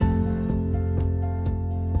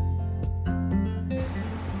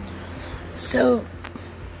So,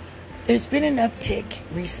 there's been an uptick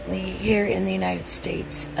recently here in the United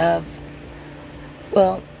States of,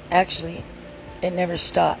 well, actually, it never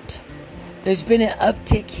stopped. There's been an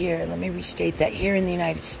uptick here, let me restate that, here in the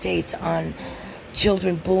United States on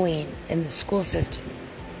children bullying in the school system.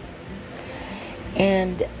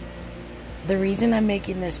 And the reason I'm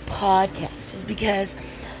making this podcast is because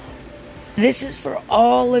this is for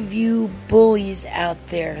all of you bullies out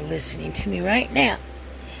there listening to me right now.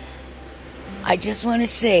 I just want to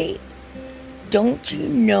say, don't you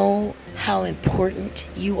know how important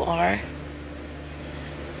you are?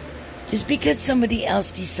 Just because somebody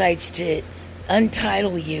else decides to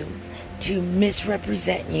untitle you, to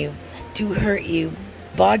misrepresent you, to hurt you,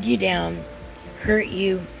 bog you down, hurt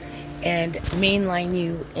you, and mainline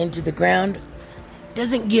you into the ground,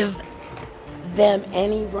 doesn't give them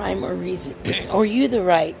any rhyme or reason, or you the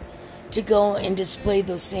right to go and display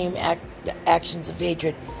those same actions of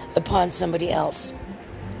hatred upon somebody else.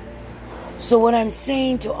 So what I'm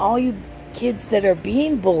saying to all you kids that are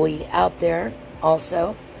being bullied out there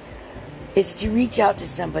also is to reach out to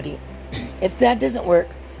somebody. If that doesn't work,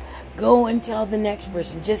 go and tell the next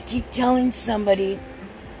person. Just keep telling somebody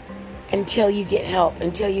until you get help,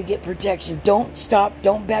 until you get protection. Don't stop,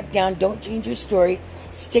 don't back down, don't change your story.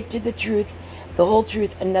 Stick to the truth, the whole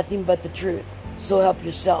truth, and nothing but the truth. So help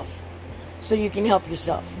yourself. So you can help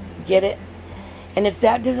yourself. Get it? And if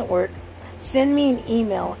that doesn't work, send me an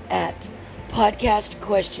email at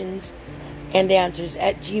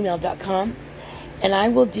podcastquestionsandAnswers@gmail.com, and I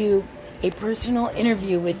will do a personal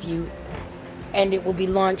interview with you, and it will be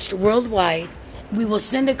launched worldwide. We will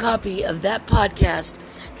send a copy of that podcast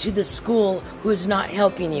to the school who is not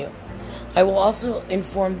helping you. I will also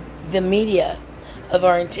inform the media of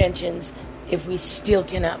our intentions if we still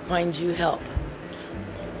cannot find you help.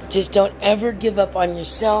 Just don't ever give up on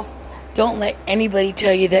yourself. Don't let anybody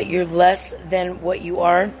tell you that you're less than what you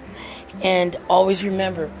are. And always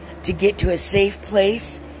remember to get to a safe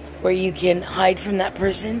place where you can hide from that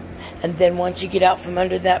person. And then once you get out from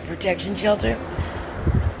under that protection shelter,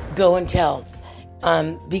 go and tell.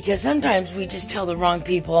 Because sometimes we just tell the wrong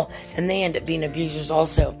people and they end up being abusers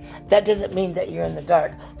also. That doesn't mean that you're in the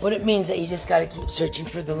dark. What it means that you just got to keep searching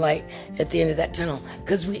for the light at the end of that tunnel.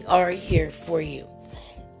 Because we are here for you.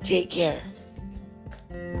 Take care.